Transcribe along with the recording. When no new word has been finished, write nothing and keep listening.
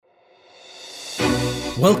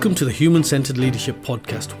Welcome to the Human Centered Leadership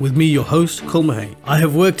Podcast with me, your host, Col Mahay. I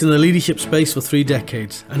have worked in the leadership space for 3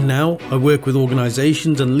 decades, and now I work with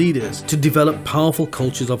organizations and leaders to develop powerful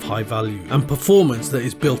cultures of high value and performance that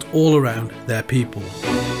is built all around their people.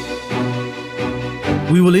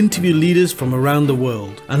 We will interview leaders from around the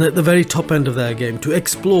world and at the very top end of their game to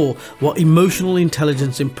explore what emotional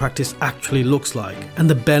intelligence in practice actually looks like and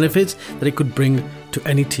the benefits that it could bring to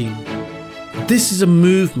any team. This is a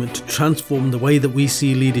movement to transform the way that we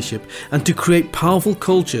see leadership and to create powerful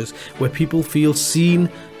cultures where people feel seen,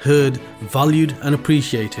 heard, valued and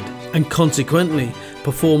appreciated, and consequently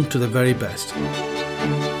perform to their very best.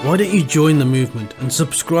 Why don't you join the movement and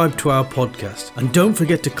subscribe to our podcast? And don't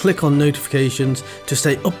forget to click on notifications to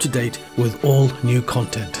stay up to date with all new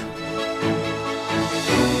content.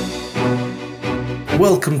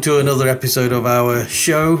 Welcome to another episode of our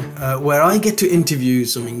show where I get to interview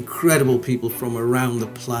some incredible people from around the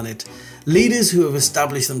planet. Leaders who have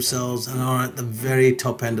established themselves and are at the very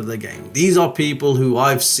top end of their game. These are people who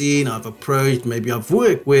I've seen, I've approached, maybe I've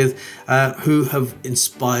worked with, who have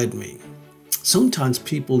inspired me. Sometimes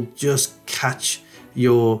people just catch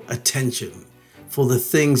your attention for the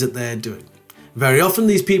things that they're doing. Very often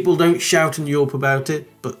these people don't shout and yelp about it,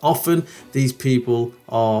 but often these people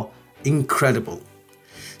are incredible.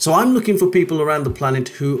 So I'm looking for people around the planet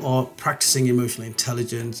who are practicing emotional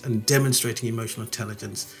intelligence and demonstrating emotional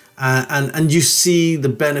intelligence. And you see the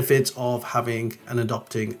benefits of having and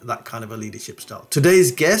adopting that kind of a leadership style.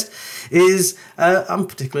 Today's guest is, I'm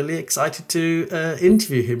particularly excited to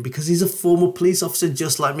interview him because he's a former police officer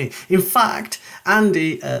just like me. In fact,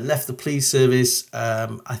 Andy left the police service,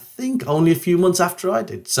 I think only a few months after I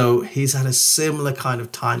did. So he's had a similar kind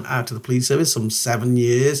of time out of the police service, some 7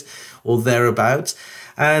 years or thereabouts.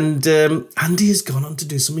 And Andy has gone on to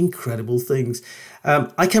do some incredible things.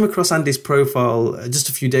 I came across Andy's profile just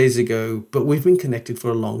a few days ago, but we've been connected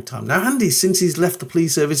for a long time. Now, Andy, since he's left the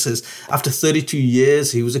police services, after 32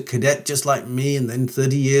 years, he was a cadet just like me, and then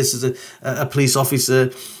 30 years as a police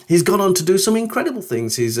officer. He's gone on to do some incredible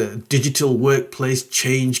things. He's a digital workplace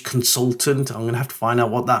change consultant. I'm going to have to find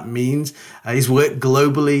out what that means. He's worked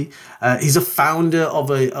globally. He's a founder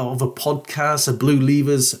of a podcast, a Blue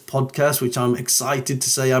Levers podcast, which I'm excited to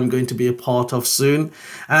say I'm going to be a part of soon.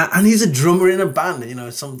 And he's a drummer in a band. You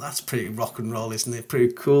know, that's pretty rock and roll, isn't it?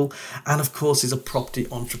 Pretty cool. And of course, he's a property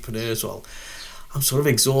entrepreneur as well. I'm sort of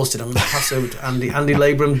exhausted. I'm going to pass over to Andy. Andy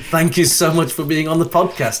Labrum, thank you so much for being on the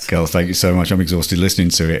podcast. Carl, thank you so much. I'm exhausted listening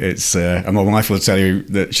to it. It's and my wife will tell you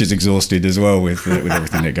that she's exhausted as well with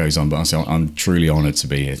everything that goes on. But I'm truly honoured to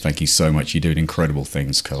be here. Thank you so much. You're doing incredible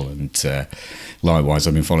things, Carl. And likewise,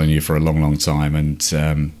 I've been following you for a long, long time. And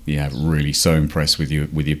really so impressed with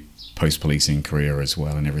your post-policing career as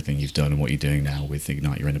well, and everything you've done and what you're doing now with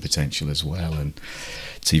Ignite Your Inner Potential as well, and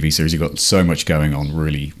TV series. You've got so much going on.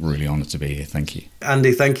 Really, really honoured to be here. Thank you.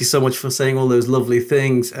 Andy, thank you so much for saying all those lovely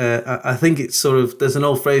things. I think it's sort of, there's an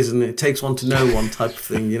old phrase, and it takes one to know one type of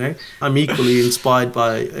thing, you know. I'm equally inspired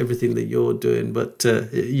by everything that you're doing, but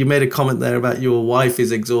you made a comment there about your wife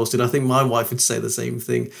is exhausted. I think my wife would say the same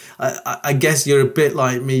thing. I guess you're a bit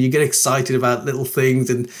like me. You get excited about little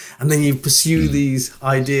things, and then you pursue these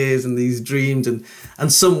ideas and these dreams, and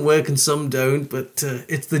some work and some don't, but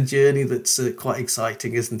it's the journey that's quite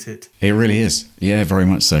exciting, isn't it? It really is. Yeah, very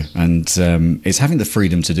much so. And it's having the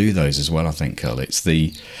freedom to do those as well, I think, Carl. It's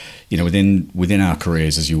the, within our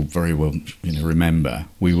careers, as you'll very well remember,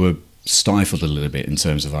 we were stifled a little bit in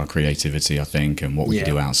terms of our creativity, I think, and what we could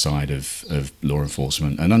do outside of law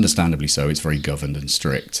enforcement. And understandably so, it's very governed and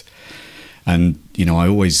strict. And, I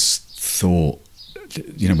always thought,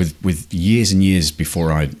 with years and years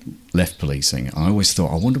before I left policing, I always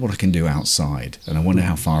thought, I wonder what I can do outside, and I wonder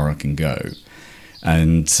how far I can go.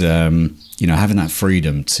 And, having that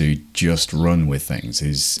freedom to just run with things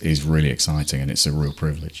is really exciting, and it's a real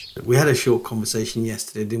privilege. We had a short conversation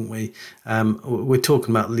yesterday, didn't we? We're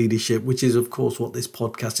talking about leadership, which is, of course, what this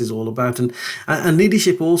podcast is all about. And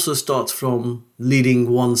leadership also starts from leading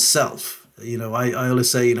oneself. I always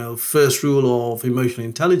say, first rule of emotional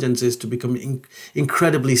intelligence is to become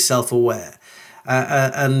incredibly self-aware.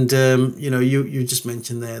 You just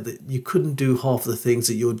mentioned there that you couldn't do half the things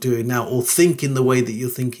that you're doing now or think in the way that you're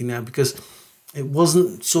thinking now because it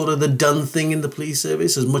wasn't sort of the done thing in the police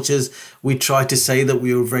service, as much as we try to say that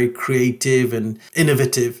we were very creative and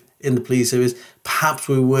innovative in the police service. Perhaps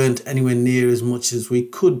we weren't anywhere near as much as we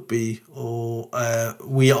could be or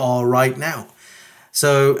we are right now.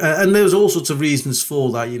 So, and there's all sorts of reasons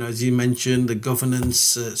for that, as you mentioned, the governance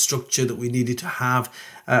structure that we needed to have.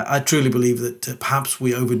 I truly believe that perhaps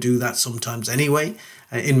we overdo that sometimes anyway.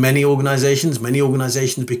 in many organizations. Many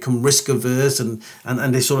organizations become risk averse and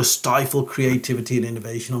they sort of stifle creativity and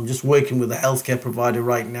innovation. I'm just working with a healthcare provider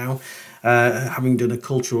right now, having done a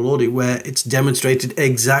cultural audit where it's demonstrated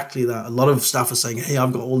exactly that. A lot of staff are saying, hey,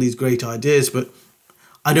 I've got all these great ideas, but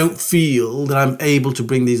I don't feel that I'm able to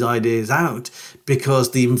bring these ideas out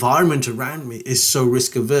because the environment around me is so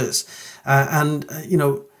risk averse.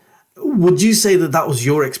 Would you say that was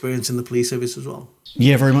your experience in the police service as well?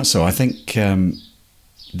 Yeah, very much so. I think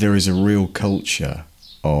there is a real culture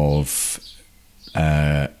of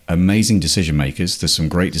amazing decision makers. There's some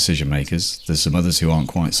great decision makers. There's some others who aren't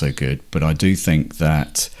quite so good. But I do think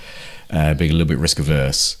that being a little bit risk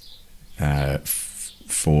averse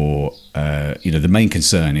the main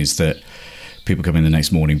concern is that people come in the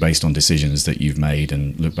next morning based on decisions that you've made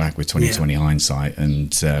and look back with 20/20 hindsight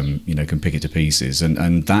and can pick it to pieces,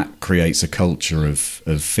 and that creates a culture of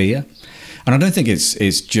fear. And I don't think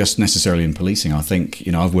it's just necessarily in policing. I think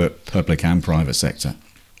I've worked public and private sector,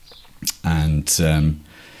 and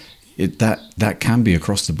that can be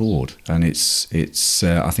across the board. And it's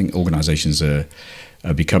I think organisations are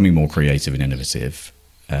becoming more creative and innovative.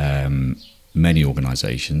 Many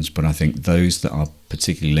organisations, but I think those that are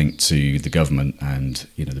particularly linked to the government and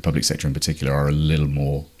the public sector in particular are a little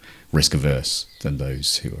more risk averse than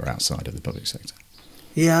those who are outside of the public sector.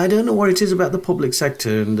 Yeah, I don't know what it is about the public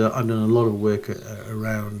sector, and I've done a lot of work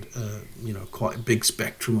around quite a big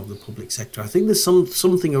spectrum of the public sector. I think there's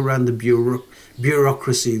something around the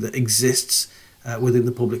bureaucracy that exists within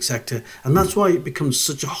the public sector, and that's why it becomes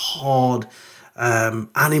such a hard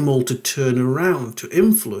animal to turn around, to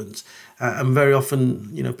influence. And very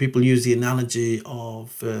often, people use the analogy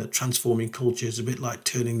of transforming culture as a bit like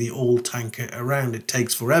turning the oil tanker around. It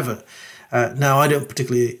takes forever. Now, I don't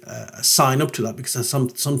particularly sign up to that because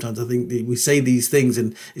sometimes I think we say these things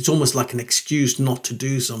and it's almost like an excuse not to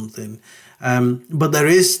do something. But there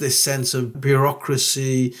is this sense of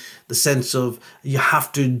bureaucracy, the sense of you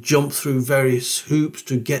have to jump through various hoops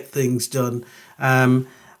to get things done.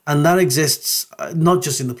 And that exists not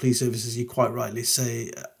just in the police service, as you quite rightly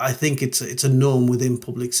say. I think it's a norm within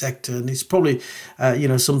public sector, and it's probably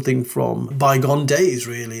something from bygone days,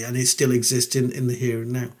 really, and it still exists in the here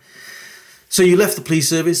and now. So you left the police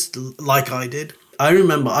service like I did. I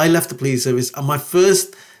remember I left the police service, and my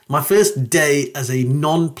first day as a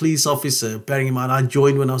non-police officer, bearing in mind I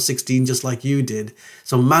joined when I was 16, just like you did.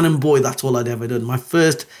 So man and boy, that's all I'd ever done. My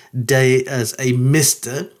first day as a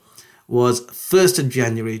mister was 1st of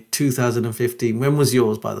January 2015. When was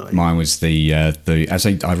yours, by the way? Mine was I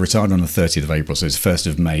retired on the 30th of April, so it's 1st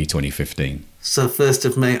of May 2015. So 1st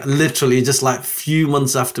of May, literally just like a few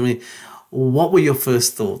months after me. What were your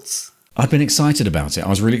first thoughts? I'd been excited about it. I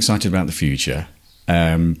was really excited about the future.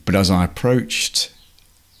 But as I approached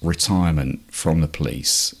retirement from the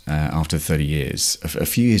police after 30 years, a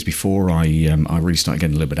few years before, I really started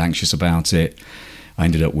getting a little bit anxious about it. I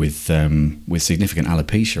ended up with significant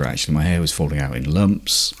alopecia. Actually, my hair was falling out in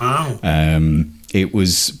lumps. Wow. It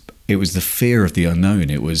was the fear of the unknown.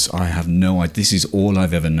 It was, I have no idea. This is all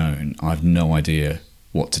I've ever known. I have no idea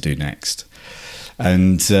what to do next.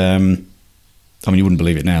 And you wouldn't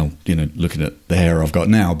believe it now, looking at the hair I've got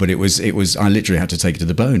now. But it was. I literally had to take it to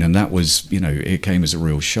the bone, and that was, it came as a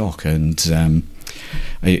real shock. And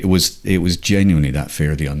it was genuinely that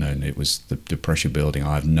fear of the unknown. It was the pressure building.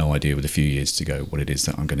 I have no idea with a few years to go what it is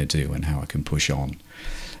that I'm going to do and how I can push on.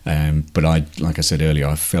 But like I said earlier,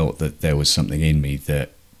 I felt that there was something in me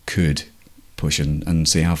that could push and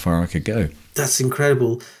see how far I could go. That's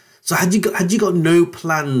incredible. So had you got no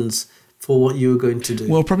plans for what you were going to do?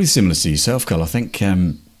 Well, probably similar to yourself, Carl. I think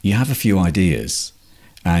you have a few ideas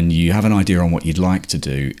and you have an idea on what you'd like to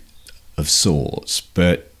do of sorts,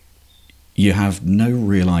 but you have no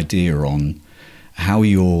real idea on how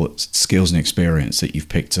your skills and experience that you've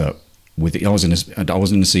picked up with it. I wasn't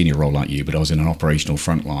in a senior role like you, but I was in an operational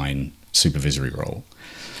frontline supervisory role,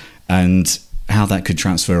 and how that could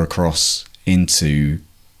transfer across into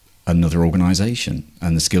another organisation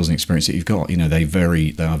and the skills and experience that you've got. They are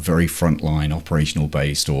very frontline, operational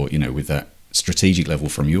based, or with that strategic level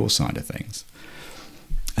from your side of things.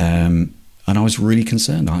 And I was really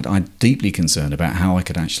concerned. I'm deeply concerned about how I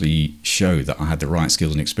could actually show that I had the right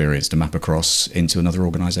skills and experience to map across into another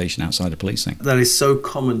organisation outside of policing. That is so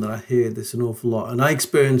common that I hear this an awful lot. And I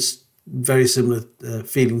experienced very similar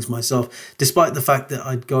feelings myself, despite the fact that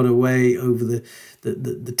I'd gone away over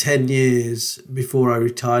the 10 years before I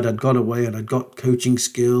retired. I'd gone away and I'd got coaching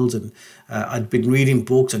skills and I'd been reading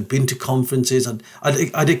books, I'd been to conferences,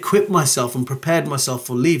 I'd equipped myself and prepared myself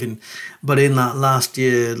for leaving. But in that last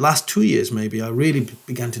 2 years maybe, I really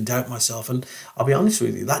began to doubt myself. And I'll be honest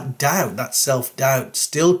with you, that doubt, that self-doubt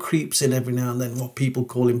still creeps in every now and then, what people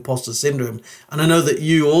call imposter syndrome. And I know that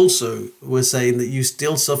you also were saying that you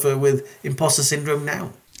still suffer with imposter syndrome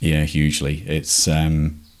now. Yeah, hugely. It's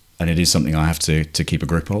and it is something I have to keep a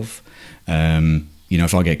grip of.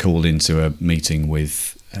 If I get called into a meeting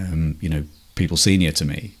with people senior to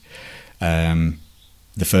me,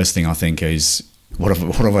 the first thing I think is, what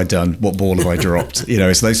have I done? What ball have I dropped?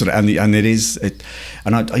 It's those sort of, and it is,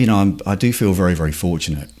 I do feel very, very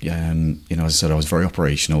fortunate. As I said, I was very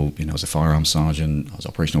operational. I was a firearms sergeant, I was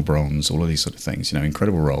operational bronze, all of these sort of things.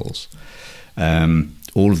 Incredible roles.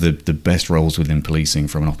 All of the best roles within policing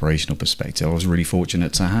from an operational perspective, I was really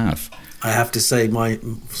fortunate to have. I have to say,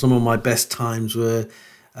 some of my best times were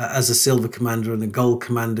as a silver commander and a gold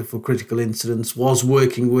commander for critical incidents, was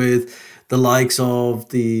working with the likes of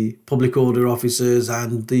the public order officers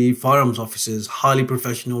and the firearms officers, highly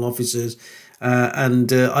professional officers.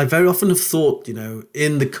 And I very often have thought,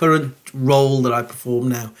 in the current role that I perform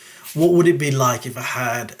now, what would it be like if I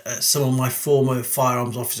had some of my former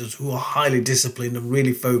firearms officers who are highly disciplined and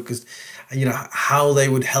really focused, how they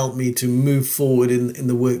would help me to move forward in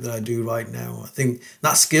the work that I do right now. I think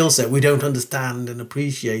that skill set, we don't understand and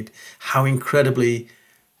appreciate how incredibly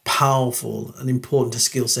powerful and important a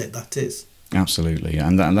skill set that is. Absolutely.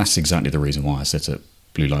 And that's exactly the reason why I set up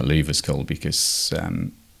Blue Light Levers, Cole, because,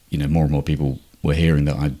 more and more people were hearing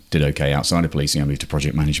that I did okay outside of policing. I moved to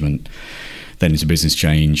project management, then into business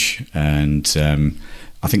change. And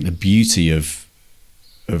I think the beauty of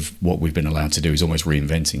what we've been allowed to do is almost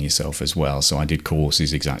reinventing yourself as well. So I did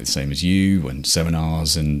courses exactly the same as you, and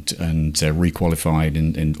seminars, and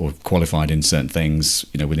requalified or qualified in certain things,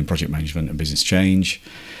 within project management and business change.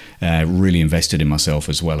 Really invested in myself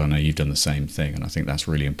as well. I know you've done the same thing, and I think that's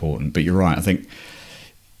really important. But you're right. I think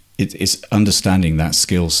it's understanding that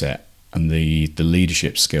skill set and the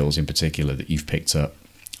leadership skills in particular that you've picked up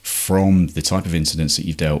from the type of incidents that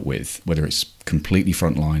you've dealt with, whether it's completely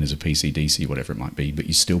frontline as a PCDC, whatever it might be, but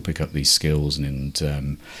you still pick up these skills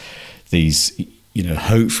and these,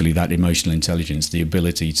 hopefully that emotional intelligence, the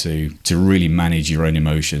ability to really manage your own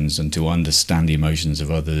emotions and to understand the emotions of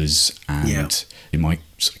others. And my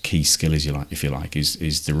sort of key skill, is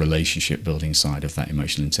the relationship building side of that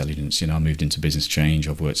emotional intelligence. I moved into business change.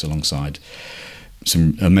 I've worked alongside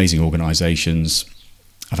some amazing organizations.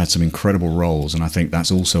 I've had some incredible roles, and I think that's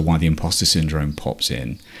also why the imposter syndrome pops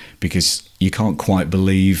in, because you can't quite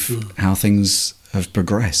believe how things have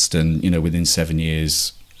progressed. And, within 7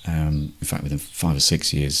 years, in fact, within 5 or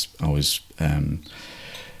 6 years, I was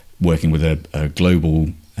working with a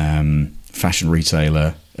global fashion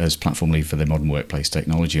retailer as platform lead for their modern workplace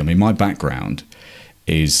technology. I mean, my background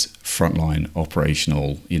is frontline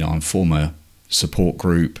operational. I'm former support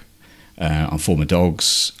group, I'm former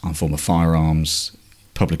dogs, I'm former firearms,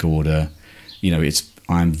 public order.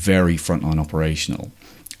 I'm very frontline operational.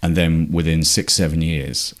 And then within 6-7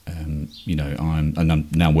 years, I'm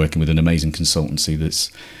now working with an amazing consultancy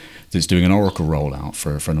that's doing an Oracle rollout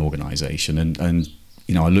for an organization. And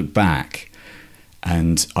I look back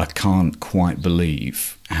and I can't quite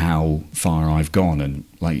believe how far I've gone. And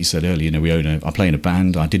like you said earlier, I play in a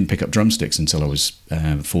band. I didn't pick up drumsticks until I was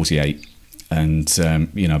 48. And,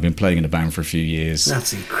 I've been playing in a band for a few years.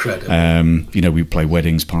 That's incredible. We play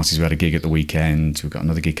weddings, parties. We had a gig at the weekend. We've got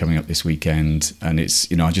another gig coming up this weekend. And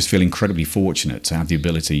it's, I just feel incredibly fortunate to have the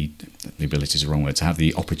ability is the wrong word, to have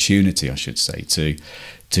the opportunity, I should say,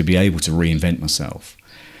 to be able to reinvent myself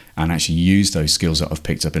and actually use those skills that I've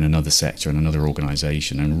picked up in another sector and another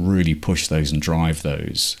organisation and really push those and drive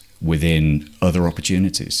those within other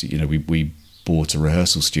opportunities. We bought a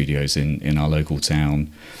rehearsal studios in our local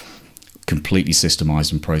town, completely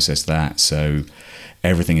systemized and processed that, so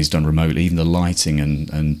everything is done remotely. Even the lighting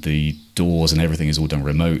and the doors and everything is all done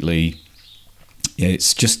remotely.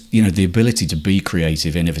 It's just the ability to be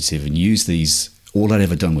creative, innovative, and use these. All I'd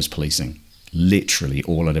ever done was policing. Literally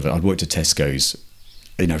all I'd worked at Tesco's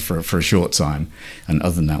for a short time, and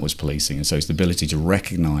other than that was policing. And so it's the ability to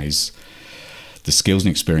recognize the skills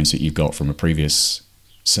and experience that you've got from a previous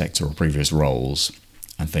sector or previous roles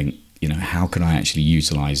and think, how can I actually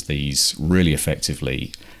utilize these really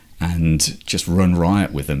effectively and just run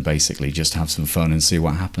riot with them, basically, just have some fun and see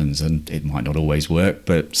what happens. And it might not always work,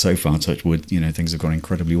 but so far, touch wood, things have gone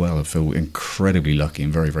incredibly well. I feel incredibly lucky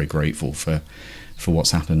and very, very grateful for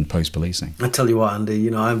what's happened post-policing. I tell you what,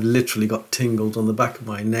 Andy, I've literally got tingles on the back of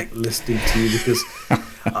my neck listening to you, because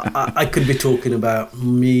I could be talking about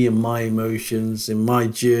me and my emotions in my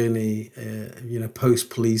journey,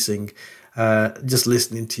 post-policing. just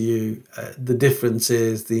listening to you, the difference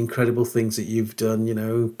is the incredible things that you've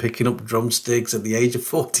done, picking up drumsticks at the age of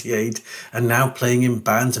 48 and now playing in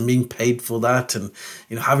bands and being paid for that, and,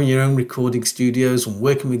 having your own recording studios and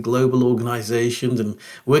working with global organizations and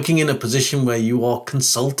working in a position where you are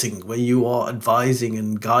consulting, where you are advising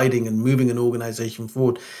and guiding and moving an organization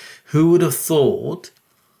forward. Who would have thought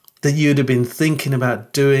that you'd have been thinking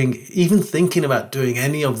about doing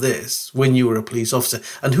any of this when you were a police officer?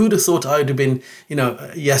 And who'd have thought I'd have been,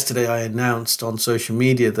 yesterday I announced on social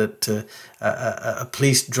media that a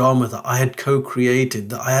police drama that I had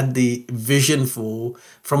co-created, that I had the vision for,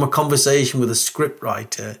 from a conversation with a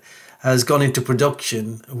scriptwriter, has gone into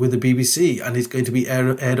production with the BBC, and it's going to be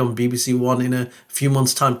aired on BBC One in a few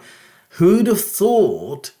months' time. Who'd have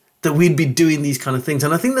thought that we'd be doing these kind of things?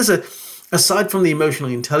 And I think aside from the emotional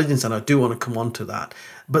intelligence, and I do want to come on to that,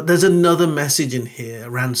 but there's another message in here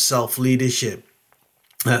around self-leadership.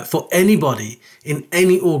 For anybody in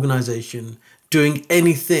any organization doing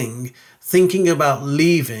anything, thinking about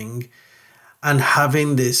leaving and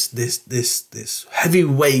having this heavy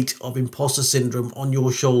weight of imposter syndrome on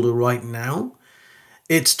your shoulder right now,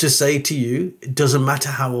 it's to say to you, it doesn't matter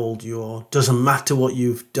how old you are, doesn't matter what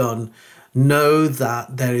you've done, know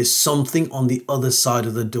that there is something on the other side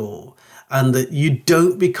of the door, and that you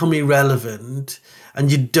don't become irrelevant and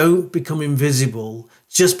you don't become invisible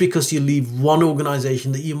just because you leave one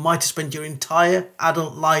organization that you might have spent your entire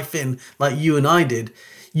adult life in, like you and I did.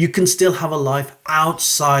 You can still have a life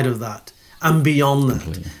outside of that and beyond that.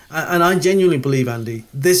 Completely. And I genuinely believe, Andy,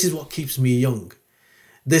 this is what keeps me young.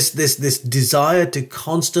 This desire to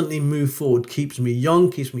constantly move forward keeps me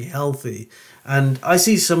young, keeps me healthy. And I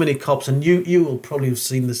see so many cops, and you will probably have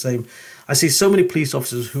seen the same. I see so many police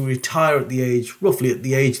officers who retire roughly at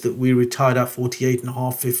the age that we retired at, 48 and a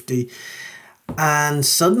half, 50. And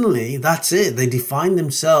suddenly, that's it. They define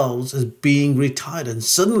themselves as being retired. And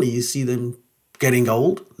suddenly you see them getting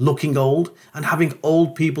old, looking old, and having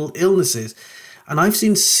old people illnesses. And I've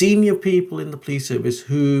seen senior people in the police service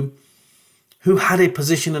who had a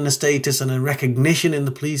position and a status and a recognition in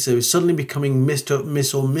the police service suddenly becoming Miss or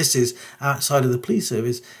Mrs. outside of the police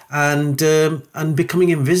service and becoming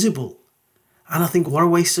invisible. And I think, what a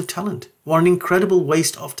waste of talent. What an incredible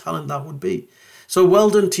waste of talent that would be. So well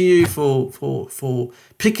done to you for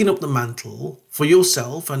picking up the mantle for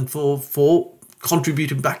yourself and for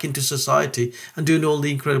contributing back into society and doing all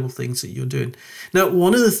the incredible things that you're doing. Now,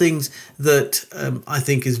 one of the things that I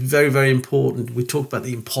think is very, very important, we talked about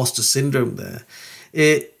the imposter syndrome there.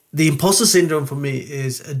 The imposter syndrome for me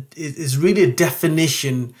is really a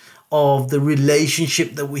definition of the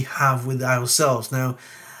relationship that we have with ourselves. Now,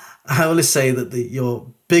 I always say that your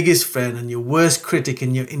biggest friend and your worst critic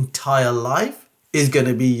in your entire life is going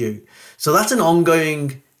to be you. So that's an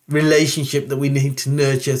ongoing relationship that we need to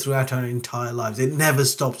nurture throughout our entire lives. It never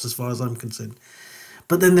stops as far as I'm concerned.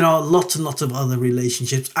 But then there are lots and lots of other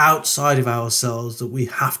relationships outside of ourselves that we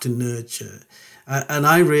have to nurture. And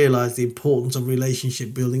I realized the importance of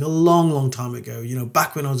relationship building a long, long time ago,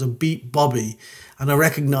 back when I was a beat Bobby, and I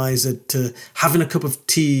recognized that having a cup of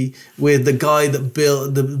tea with the guy that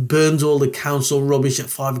burns all the council rubbish at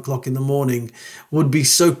 5 o'clock in the morning would be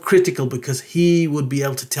so critical, because he would be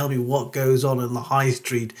able to tell me what goes on the high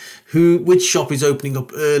street, which shop is opening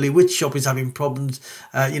up early, which shop is having problems,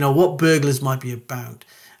 what burglars might be about.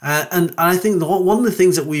 And I think one of the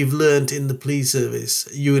things that we've learned in the police service,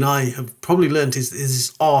 you and I have probably learned, is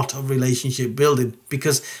this art of relationship building,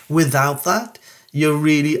 because without that, you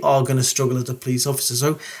really are going to struggle as a police officer.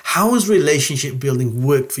 So how has relationship building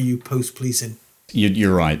worked for you post-policing?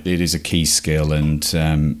 You're right. It is a key skill, and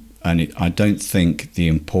I don't think the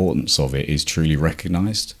importance of it is truly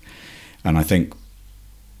recognised. And I think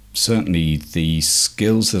certainly the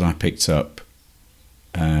skills that I picked up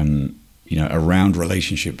around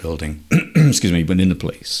relationship building, but in the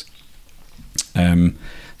police,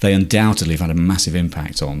 they undoubtedly have had a massive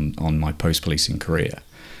impact on my post-policing career.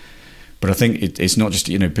 But I think it's not just,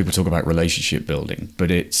 people talk about relationship building,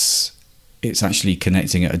 but it's actually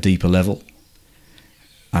connecting at a deeper level.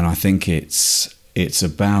 And I think it's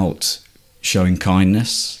about showing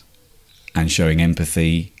kindness and showing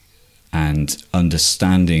empathy and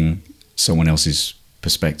understanding someone else's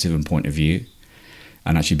perspective and point of view,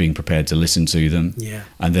 and actually being prepared to listen to them. Yeah.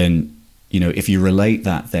 And then, if you relate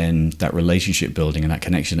that, then that relationship building and that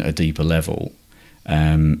connection at a deeper level,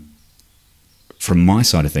 from my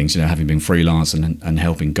side of things, having been freelance and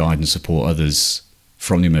helping guide and support others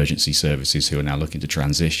from the emergency services who are now looking to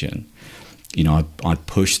transition, I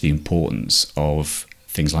push the importance of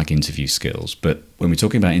things like interview skills. But when we're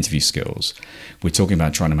talking about interview skills, we're talking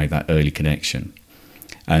about trying to make that early connection.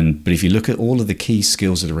 But if you look at all of the key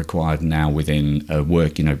skills that are required now within a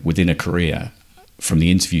work, within a career, from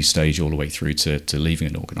the interview stage all the way through to leaving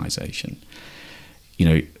an organisation,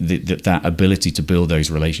 that ability to build those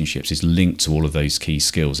relationships is linked to all of those key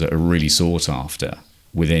skills that are really sought after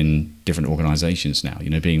within different organisations now.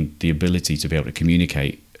 Being the ability to be able to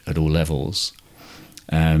communicate at all levels,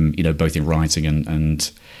 both in writing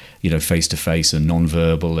and face to face and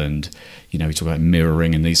non-verbal, and we talk about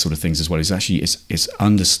mirroring and these sort of things as well. It's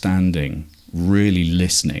understanding, really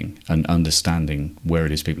listening and understanding where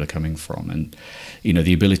it is people are coming from, and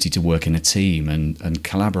the ability to work in a team and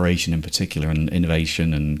collaboration in particular, and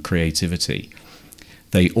innovation and creativity.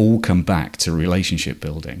 They all come back to relationship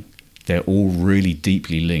building. They're all really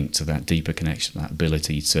deeply linked to that deeper connection, that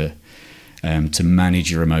ability to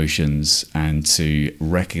manage your emotions and to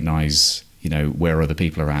recognise where other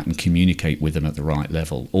people are at and communicate with them at the right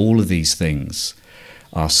level. All of these things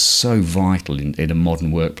are so vital in a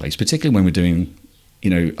modern workplace, particularly when we're doing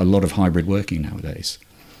a lot of hybrid working nowadays.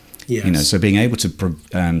 Yes. So being able to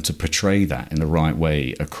portray that in the right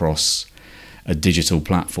way across a digital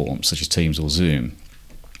platform such as Teams or Zoom,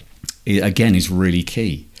 again, is really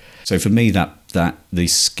key. So for me, that the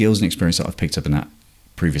skills and experience that I've picked up in that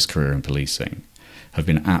previous career in policing have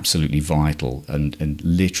been absolutely vital, and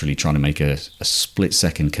literally trying to make a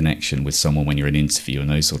split-second connection with someone when you're in an interview and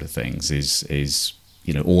those sort of things is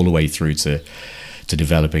all the way through to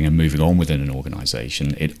developing and moving on within an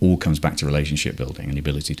organisation. It all comes back to relationship building and the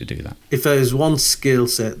ability to do that. If there's one skill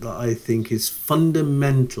set that I think is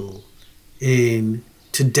fundamental in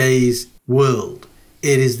today's world,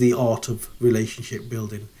 it is the art of relationship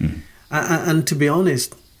building. And to be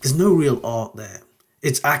honest, there's no real art there.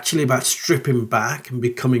 It's actually about stripping back and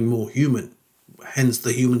becoming more human, hence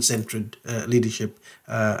the human-centered leadership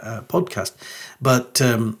podcast. But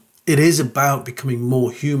it is about becoming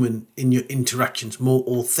more human in your interactions, more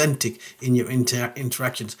authentic in your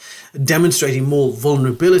interactions, demonstrating more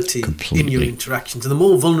vulnerability in your interactions. And the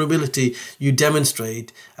more vulnerability you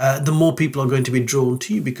demonstrate, the more people are going to be drawn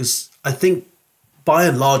to you, because I think by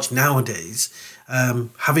and large nowadays,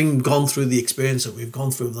 having gone through the experience that we've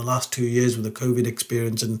gone through over the last 2 years with the COVID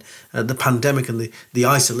experience and the pandemic and the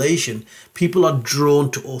isolation, people are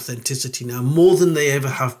drawn to authenticity now more than they ever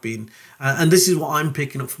have been. And this is what I'm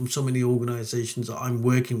picking up from so many organizations that I'm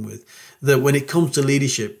working with, that when it comes to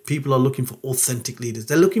leadership, people are looking for authentic leaders.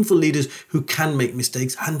 They're looking for leaders who can make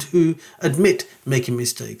mistakes and who admit making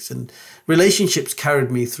mistakes. And relationships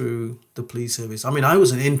carried me through the police service. I mean, I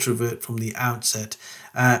was an introvert from the outset.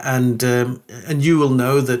 And you will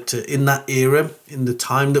know that in that era, in the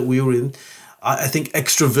time that we were in, I think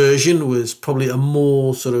extroversion was probably a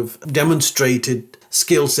more sort of demonstrated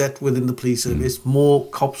skill set within the police service. More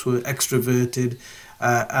cops were extroverted,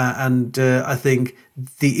 and I think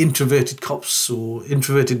the introverted cops or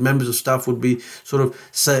introverted members of staff would be sort of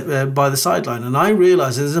set by the sideline. And I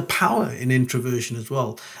realised there's a power in introversion as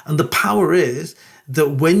well. And the power is that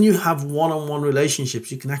when you have one-on-one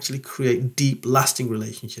relationships, you can actually create deep, lasting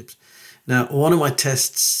relationships. Now, one of my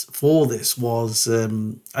tests for this was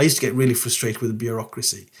I used to get really frustrated with the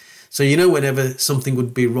bureaucracy. So, whenever something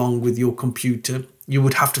would be wrong with your computer, you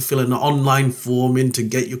would have to fill an online form in to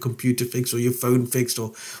get your computer fixed or your phone fixed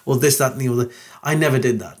or this, that, and the other. I never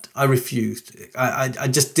did that. I refused. I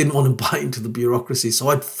just didn't want to buy into the bureaucracy. So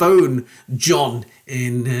I'd phone John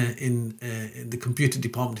in the computer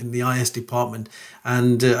department, in the IS department,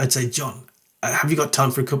 and I'd say, John, have you got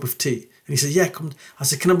time for a cup of tea? And he said, yeah, come. I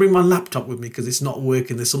said, can I bring my laptop with me? Because it's not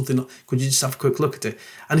working. There's something. Could you just have a quick look at it?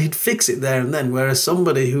 And he'd fix it there and then. Whereas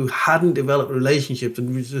somebody who hadn't developed relationships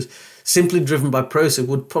and was just simply driven by process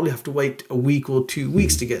would probably have to wait a week or 2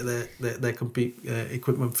 weeks to get their complete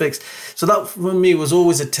equipment fixed. So that for me was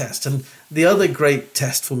always a test. And the other great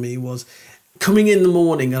test for me was coming in the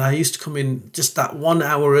morning, and I used to come in just that 1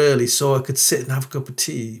 hour early so I could sit and have a cup of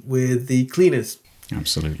tea with the cleaners.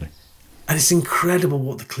 Absolutely. And it's incredible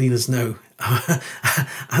what the cleaners know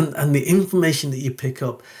and the information that you pick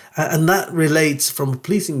up. And that relates, from a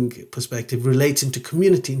policing perspective, relates into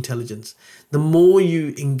community intelligence. The more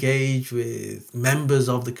you engage with members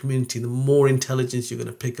of the community, the more intelligence you're going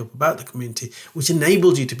to pick up about the community, which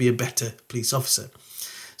enables you to be a better police officer.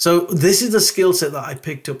 So this is a skill set that I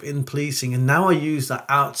picked up in policing, and now I use that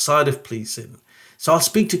outside of policing. So I'll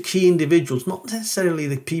speak to key individuals, not necessarily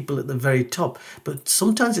the people at the very top, but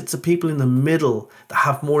sometimes it's the people in the middle that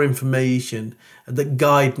have more information that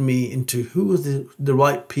guide me into who are the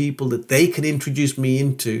right people that they can introduce me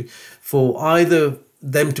into for either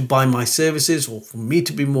them to buy my services or for me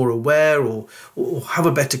to be more aware or have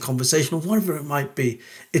a better conversation or whatever it might be.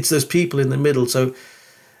 It's those people in the middle. So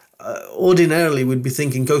ordinarily we'd be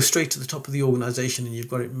thinking, go straight to the top of the organization and you've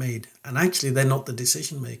got it made. And actually, they're not the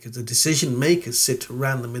decision makers. The decision makers sit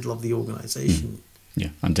around the middle of the organization. Yeah,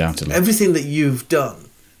 undoubtedly. Everything that you've done,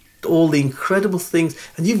 all the incredible things,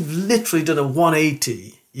 and you've literally done a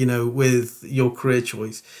 180, with your career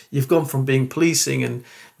choice. You've gone from being policing and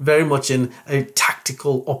very much in a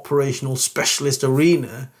tactical, operational specialist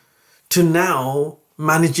arena to now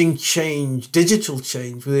managing change, digital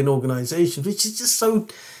change within organizations, which is just so,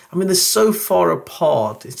 they're so far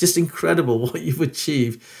apart. It's just incredible what you've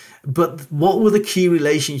achieved. But what were the key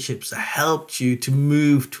relationships that helped you to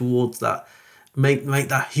move towards that, make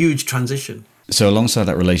that huge transition? So alongside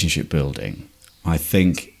that relationship building, I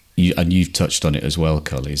think, and you've touched on it as well,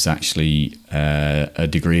 Cull, is actually a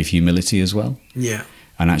degree of humility as well. Yeah.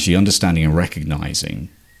 And actually understanding and recognising,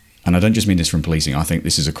 and I don't just mean this from policing, I think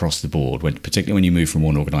this is across the board, particularly when you move from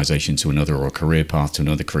one organisation to another or a career path to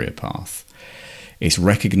another career path, it's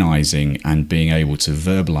recognising and being able to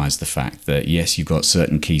verbalise the fact that, yes, you've got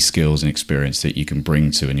certain key skills and experience that you can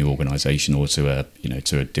bring to a new organisation or to a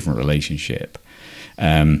different relationship.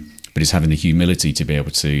 But it's having the humility to be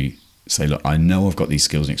able to say, look, I know I've got these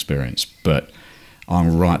skills and experience, but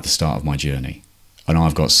I'm right at the start of my journey and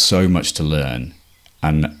I've got so much to learn,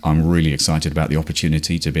 and I'm really excited about the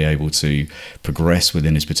opportunity to be able to progress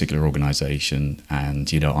within this particular organisation.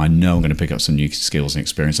 And, I know I'm going to pick up some new skills and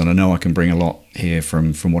experience, and I know I can bring a lot here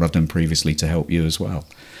from what I've done previously to help you as well.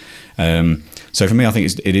 So for me, I think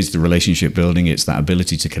it is the relationship building. It's that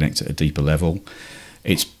ability to connect at a deeper level.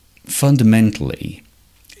 It's fundamentally,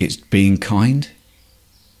 it's being kind.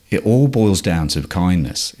 It all boils down to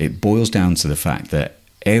kindness. It boils down to the fact that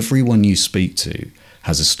everyone you speak to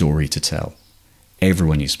has a story to tell.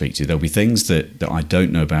 Everyone you speak to. There'll be things that I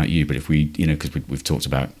don't know about you, but if we, because we've talked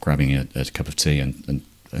about grabbing a cup of tea and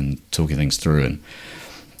talking things through, and,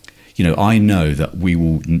 I know that we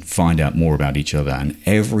will find out more about each other, and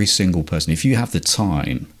every single person, if you have the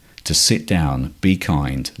time to sit down, be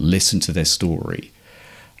kind, listen to their story,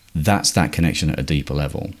 that's that connection at a deeper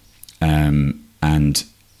level. And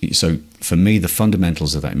so for me, the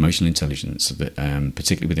fundamentals of that emotional intelligence,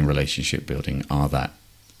 particularly within relationship building, are that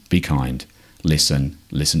be kind, listen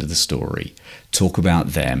to the story, talk about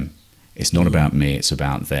them. It's not about me, it's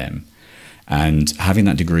about them. And having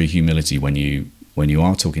that degree of humility when you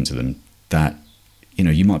are talking to them, that,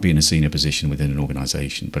 you might be in a senior position within an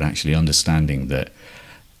organization, but actually understanding that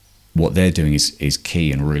what they're doing is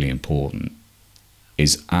key and really important,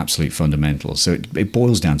 is absolutely fundamental. So it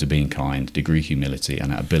boils down to being kind, degree of humility,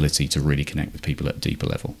 and that ability to really connect with people at a deeper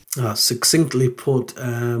level. Succinctly put,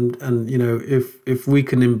 and if we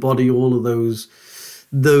can embody all of those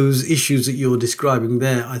issues that you're describing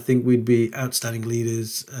there, I think we'd be outstanding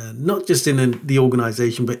leaders, not just in the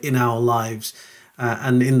organisation, but in our lives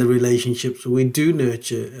and in the relationships we do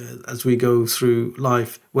nurture as we go through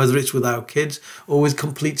life, whether it's with our kids or with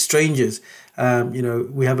complete strangers.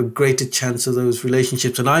 We have a greater chance of those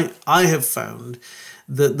relationships. And I have found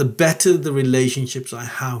that the better the relationships I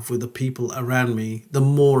have with the people around me, the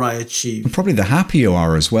more I achieve. And probably the happier you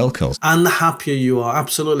are as well, Cull. And the happier you are,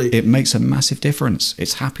 absolutely. It makes a massive difference.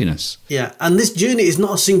 It's happiness. Yeah, and this journey is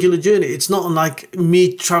not a singular journey. It's not like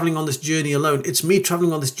me travelling on this journey alone. It's me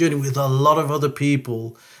travelling on this journey with a lot of other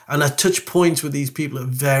people. And I touch points with these people at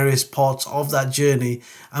various parts of that journey.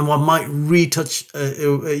 And one might reconnect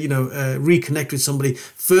with somebody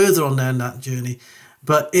further on down that journey.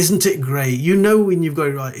 But isn't it great? When you've got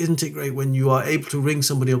it right, isn't it great when you are able to ring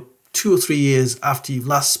somebody up 2 or 3 years after you've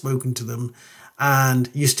last spoken to them and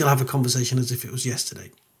you still have a conversation as if it was yesterday?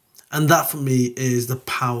 And that for me is the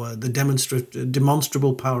power, the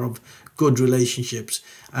demonstrable power of good relationships.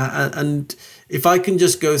 And if I can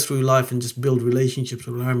just go through life and just build relationships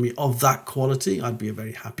around me of that quality, I'd be a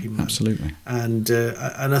very happy man. Absolutely. And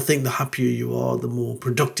I think the happier you are, the more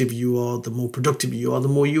productive you are, the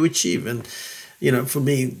more you achieve. And for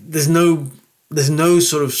me, there's no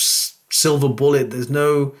sort of silver bullet. There's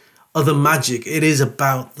no other magic. It is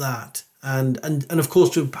about that. And of course,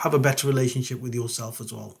 to have a better relationship with yourself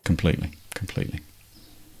as well. Completely.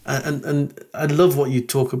 And I love what you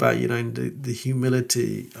talk about, the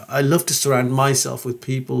humility. I love to surround myself with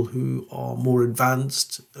people who are more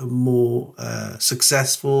advanced, more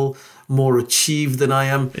successful, more achieved than I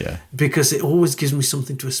am. Yeah. Because it always gives me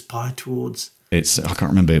something to aspire towards. I can't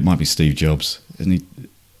remember, it might be Steve Jobs, isn't he?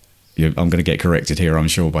 I'm going to get corrected here, I'm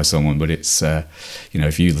sure, by someone, but it's,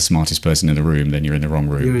 if you're the smartest person in the room, then you're in the wrong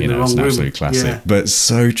room. It's an absolute classic. Yeah. But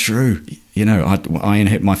so true. I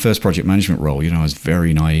hit my first project management role. I was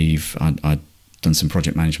very naive. I'd done some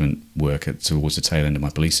project management work towards the tail end of my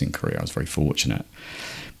policing career. I was very fortunate.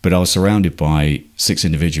 But I was surrounded by 6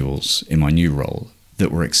 individuals in my new role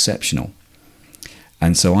that were exceptional.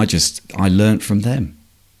 And so I learnt from them.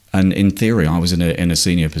 And in theory, I was in a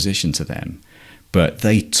senior position to them, but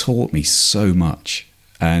they taught me so much.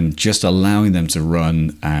 And just allowing them to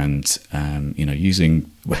run and,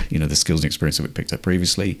 using, the skills and experience that we picked up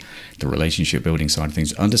previously, the relationship building side of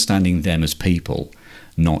things, understanding them as people,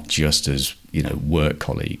 not just as, work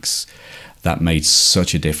colleagues, that made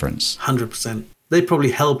such a difference. 100%. They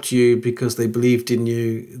probably helped you because they believed in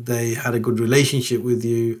you, they had a good relationship with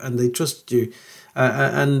you, and they trusted you.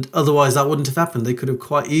 And otherwise that wouldn't have happened. They could have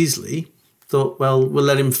quite easily thought, well, we'll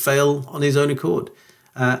let him fail on his own accord.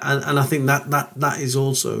 And I think that is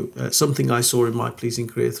also something I saw in my policing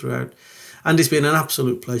career throughout. And it's been an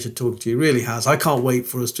absolute pleasure talking to you. It really has. I can't wait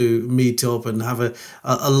for us to meet up and have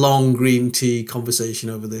a long green tea conversation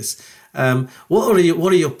over this. What are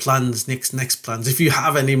your plans, next plans? If you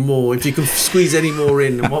have any more, if you can squeeze any more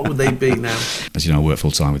in, what would they be now? As you know, I work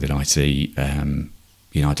full time within IT.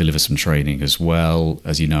 I deliver some training as well.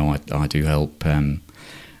 As you know, I do help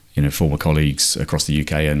former colleagues across the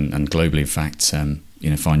UK and globally, in fact,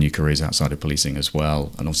 find new careers outside of policing as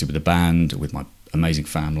well. And obviously with the band, with my amazing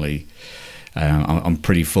family, I'm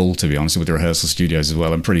pretty full, to be honest, with the rehearsal studios as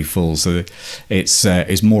well. I'm pretty full. So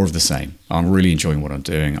it's more of the same. I'm really enjoying what I'm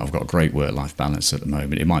doing. I've got a great work-life balance at the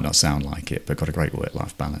moment. It might not sound like it, but got a great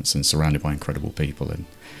work-life balance and surrounded by incredible people.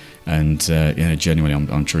 And genuinely,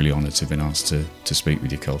 I'm truly honoured to have been asked to speak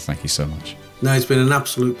with you, Cole. Thank you so much. No, it's been an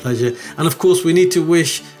absolute pleasure. And of course, we need to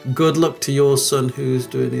wish good luck to your son who's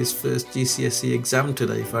doing his first GCSE exam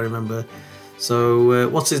today, if I remember. So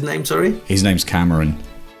what's his name, sorry? His name's Cameron.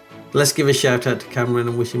 Let's give a shout out to Cameron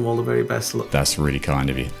and wish him all the very best luck. That's really kind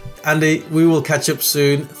of you. Andy, we will catch up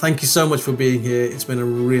soon. Thank you so much for being here. It's been a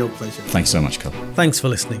real pleasure. Thanks so much, Cole. Thanks for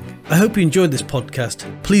listening. I hope you enjoyed this podcast.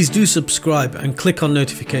 Please do subscribe and click on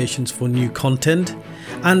notifications for new content.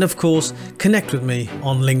 And of course, connect with me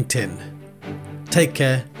on LinkedIn. Take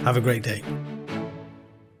care. Have a great day.